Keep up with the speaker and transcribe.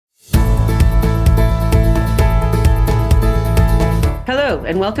Hello,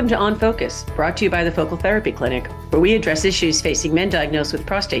 and welcome to On Focus, brought to you by the Focal Therapy Clinic, where we address issues facing men diagnosed with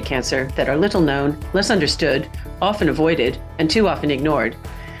prostate cancer that are little known, less understood, often avoided, and too often ignored.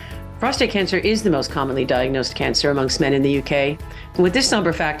 Prostate cancer is the most commonly diagnosed cancer amongst men in the UK, and with this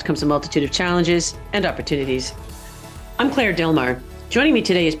somber fact comes a multitude of challenges and opportunities. I'm Claire Delmar. Joining me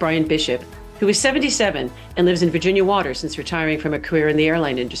today is Brian Bishop, who is 77 and lives in Virginia Water since retiring from a career in the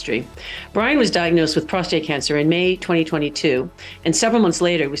airline industry. Brian was diagnosed with prostate cancer in May 2022, and several months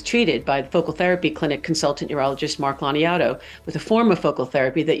later was treated by the Focal Therapy Clinic consultant urologist Mark Laniato with a form of focal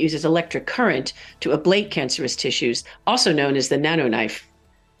therapy that uses electric current to ablate cancerous tissues, also known as the NanoKnife.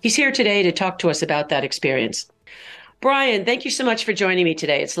 He's here today to talk to us about that experience. Brian, thank you so much for joining me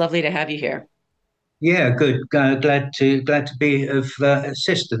today. It's lovely to have you here. Yeah, good. Glad to be of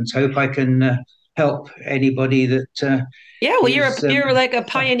assistance. Hope I can help anybody that Yeah, well, is you're like a suffering.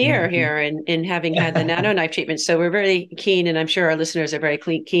 pioneer here in having had the NanoKnife treatment. So we're very keen, and I'm sure our listeners are very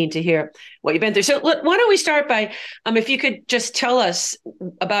keen to hear what you've been through. So why don't we start by, if you could just tell us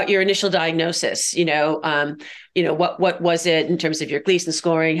about your initial diagnosis. What was it in terms of your Gleason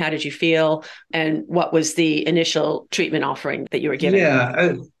scoring? How did you feel, and what was the initial treatment offering that you were given?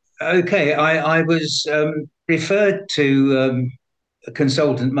 Yeah. Okay. I was referred to a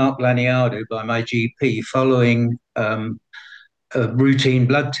consultant, Mark Laniado, by my GP following a routine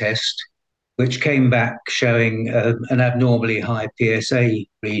blood test, which came back showing an abnormally high PSA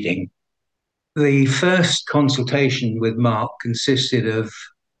reading. The first consultation with Mark consisted of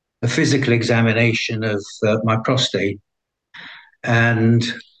a physical examination of my prostate, and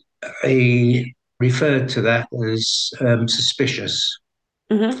he referred to that as suspicious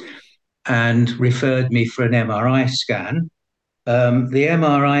Mm-hmm. and referred me for an MRI scan. The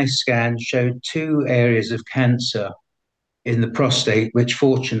MRI scan showed two areas of cancer in the prostate, which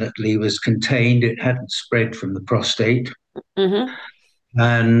fortunately was contained. It hadn't spread from the prostate. Mm-hmm.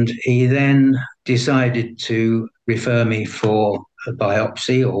 And he then decided to refer me for a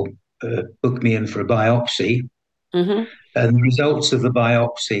biopsy or book me in for a biopsy. Mm-hmm. And the results of the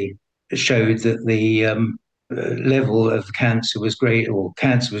biopsy showed that the level of cancer was great, or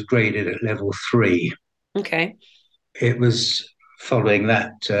cancer was graded at level 3. Okay. It was following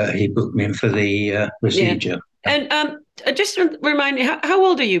that he booked me in for the Yeah. procedure. And just remind me, how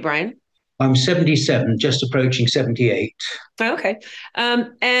old are you, Brian? I'm 77, just approaching 78. Okay.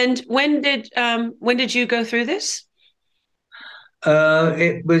 And when did you go through this?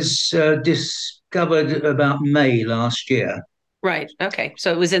 It was discovered about May last year. Right. Okay.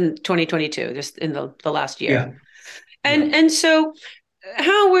 So it was in 2022, just in the last Yeah, year. yeah. And so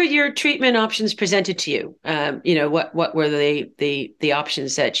how were your treatment options presented to you? What were the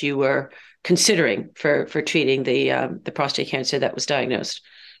options that you were considering for treating the prostate cancer that was diagnosed?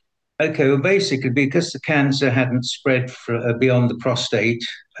 Okay, well, basically, because the cancer hadn't spread beyond the prostate,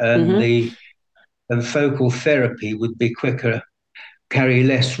 and Mm-hmm. the focal therapy would be quicker, carry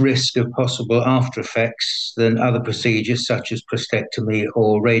less risk of possible after effects than other procedures such as prostatectomy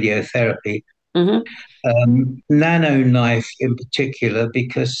or radiotherapy. Mm-hmm. NanoKnife in particular,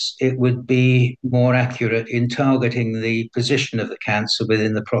 because it would be more accurate in targeting the position of the cancer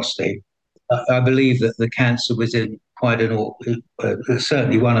within the prostate. I believe that the cancer was in quite an awkward,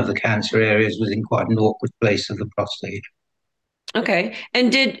 certainly one of the cancer areas was in quite an awkward place of the prostate. Okay.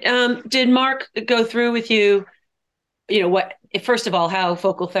 And did Mark go through with you, what first of all how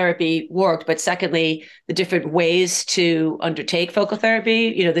focal therapy worked, but secondly the different ways to undertake focal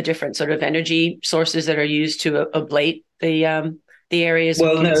therapy, the different sort of energy sources that are used to ablate the areas of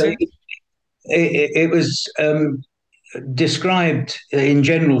Well, no, cancer? it was described in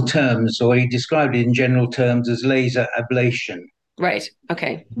general terms, or he described it in general terms as laser ablation, Right.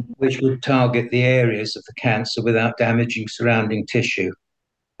 Okay. which would target the areas of the cancer without damaging surrounding tissue.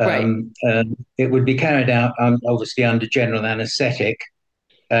 Right. And it would be carried out obviously under general anaesthetic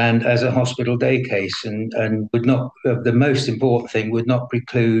and as a hospital day case, and would not, the most important thing, would not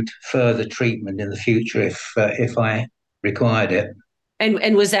preclude further treatment in the future if I required it.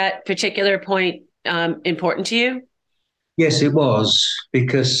 And was that particular point important to you? Yes, it was,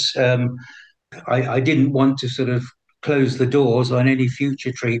 because I didn't want to sort of close the doors on any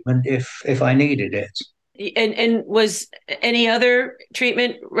future treatment if I needed it. And was any other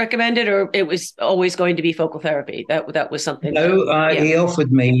treatment recommended, or it was always going to be focal therapy? That was something that, No, yeah. he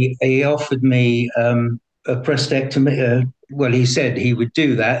offered me a prostatectomy. Well, he said he would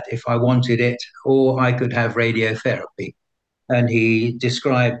do that if I wanted it, or I could have radiotherapy. And he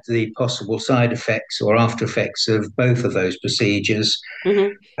described the possible side effects or after effects of both of those procedures. Hmm.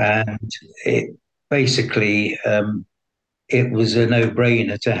 And it basically it was a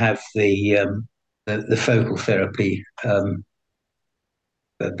no-brainer to have the focal therapy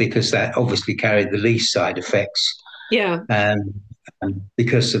because that obviously carried the least side effects, Yeah. and, and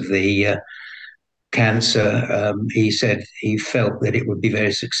because of the cancer, he said he felt that it would be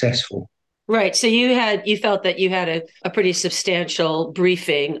very successful. Right. So you felt that you had a pretty substantial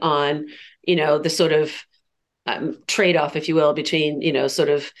briefing on, the sort of trade-off, if you will, between, sort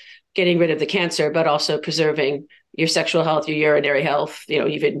of getting rid of the cancer, but also preserving your sexual health, your urinary health,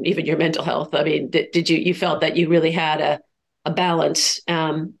 even your mental health. I mean, did you felt that you really had a balance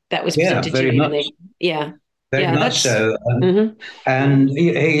that was Yeah, presented to you very much, evenly? Yeah. very Yeah, much that's so. mhm. And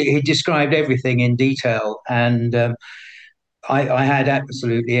he described everything in detail, and I had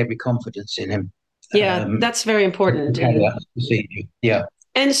absolutely every confidence in him Yeah, um, that's very to important. carry And out the procedure. Yeah.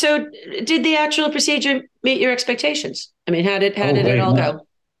 and so did the actual procedure meet your expectations? I mean, how Oh, did it very all much. go?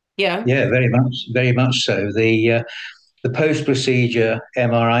 Yeah. Yeah, very much so. The post procedure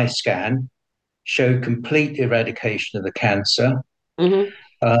MRI scan showed complete eradication of the cancer. Hmm.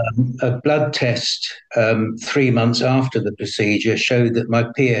 A blood test 3 months after the procedure showed that my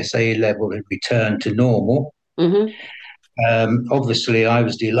PSA level had returned to normal. Hmm. Obviously, I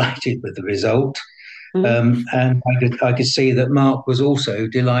was delighted with the result, Hmm. and I could see that Mark was also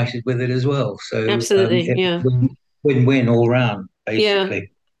delighted with it as well. So Absolutely. it Yeah. was win-win all round, Yeah.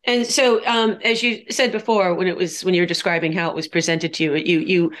 basically. And so, as you said before, when you were describing how it was presented to you,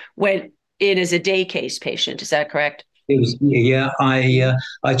 you went in as a day case patient. Is that correct? It was, yeah.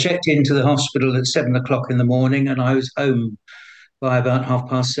 I checked into the hospital at 7 o'clock in the morning, and I was home by about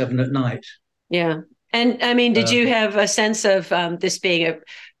 7:30 at night. Yeah. And I mean, did you Um, have a sense of this being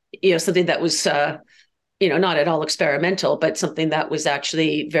something that was not at all experimental, but something that was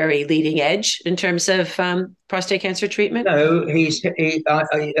actually very leading edge in terms of prostate cancer treatment? no,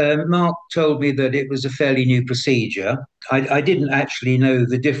 Mark told me that it was a fairly new procedure. I didn't actually know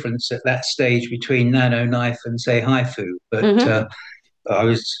the difference at that stage between nano knife and, say, HIFU, but Hmm. I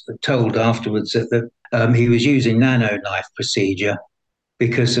was told afterwards that he was using nano knife procedure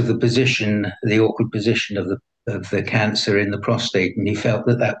because of the awkward position of the cancer in the prostate, and he felt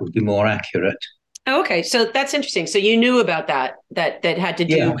that that would be more accurate. Oh, okay, so that's interesting. So you knew about that had to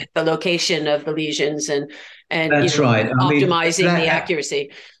do Yeah, with the location of the lesions and that's right. I mean, optimizing the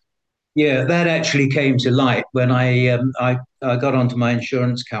accuracy. yeah, that actually came to light when I got onto my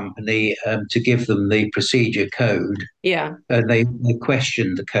insurance company to give them the procedure code, Yeah. and they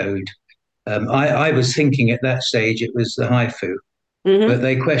questioned the code. I was thinking at that stage it was the HIFU, but Hmm.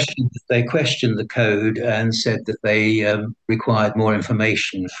 they questioned the code and said that they required more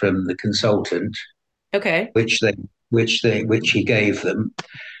information from the consultant, Okay. which he gave them.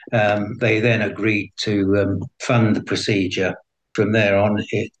 They then agreed to fund the procedure. From there on,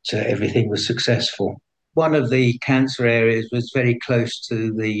 everything was successful. One of the cancer areas was very close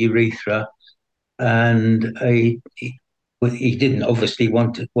to the urethra, and he didn't obviously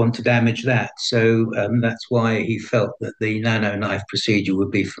want to damage that. So that's why he felt that the nano knife procedure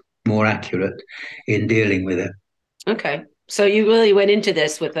would be more accurate in dealing with it. Okay. So you really went into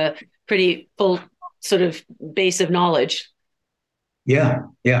this with a pretty full sort of base of knowledge. Yeah,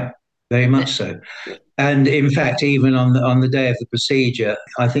 yeah, very much so. And in fact, even on the day of the procedure,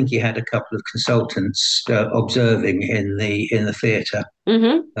 I think he had a couple of consultants observing in the theatre,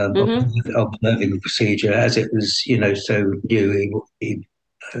 Hmm. Hmm. observing the procedure as it was, so new.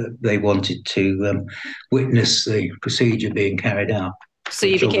 They wanted to witness the procedure being carried out, So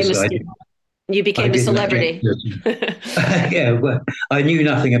which obviously you I became a didn't object celebrity. to. Yeah, well, I knew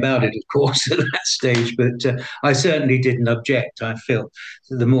nothing about it, of course, at that stage, but I certainly didn't object. I feel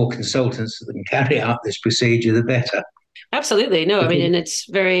that the more consultants that can carry out this procedure, the better. Absolutely. No, I mean, and it's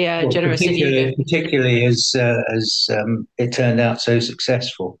very Well, generous of you to. particularly as it turned out so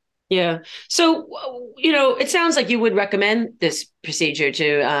successful. Yeah. So, it sounds like you would recommend this procedure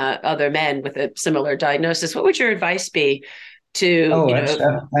to other men with a similar diagnosis. What would your advice be to, Oh,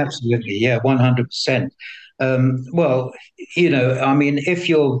 absolutely, yeah, 100%. Well, I mean, if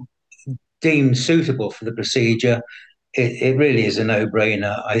you're deemed suitable for the procedure, it really is a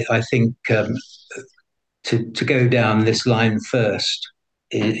no-brainer. I think to go down this line first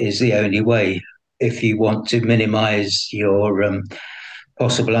is the only way if you want to minimize your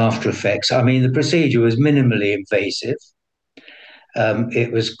possible after effects. I mean, the procedure was minimally invasive.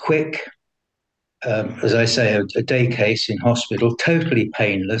 It was quick, as I say, a day case in hospital, totally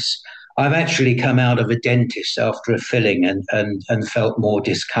painless. I've actually come out of a dentist after a filling and felt more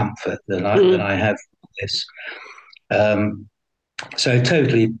discomfort than mm, I have with this. Um, so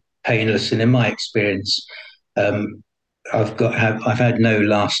totally painless, and in my experience, um, I've had no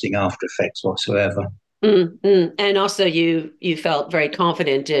lasting after effects whatsoever. and also you felt very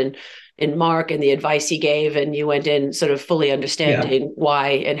confident in in Mark and the advice he gave, and you went in sort of fully understanding why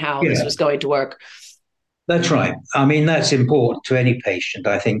and how this Yeah. was going to work. That's right. I mean, that's important to any patient,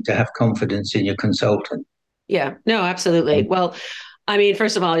 I think, to have confidence in your consultant. Yeah, no, absolutely. Well, I mean,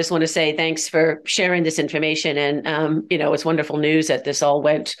 first of all, I just want to say thanks for sharing this information. And, it's wonderful news that this all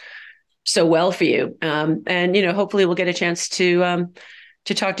went so well for you. And, hopefully we'll get a chance to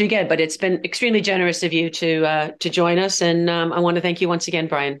talk to you again. But it's been extremely generous of you to join us. And I want to thank you once again,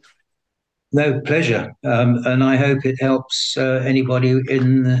 Brian. No, pleasure. And I hope it helps anybody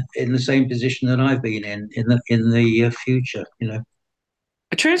in the same position that I've been in the future.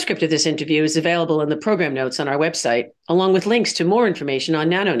 A transcript of this interview is available in the program notes on our website, along with links to more information on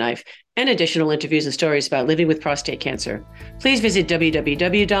NanoKnife and additional interviews and stories about living with prostate cancer. Please visit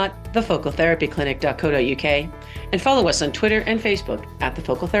www.thefocaltherapyclinic.co.uk and follow us on Twitter and Facebook at The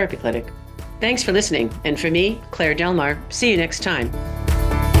Focal Therapy Clinic. Thanks for listening. And for me, Claire Delmar, see you next time.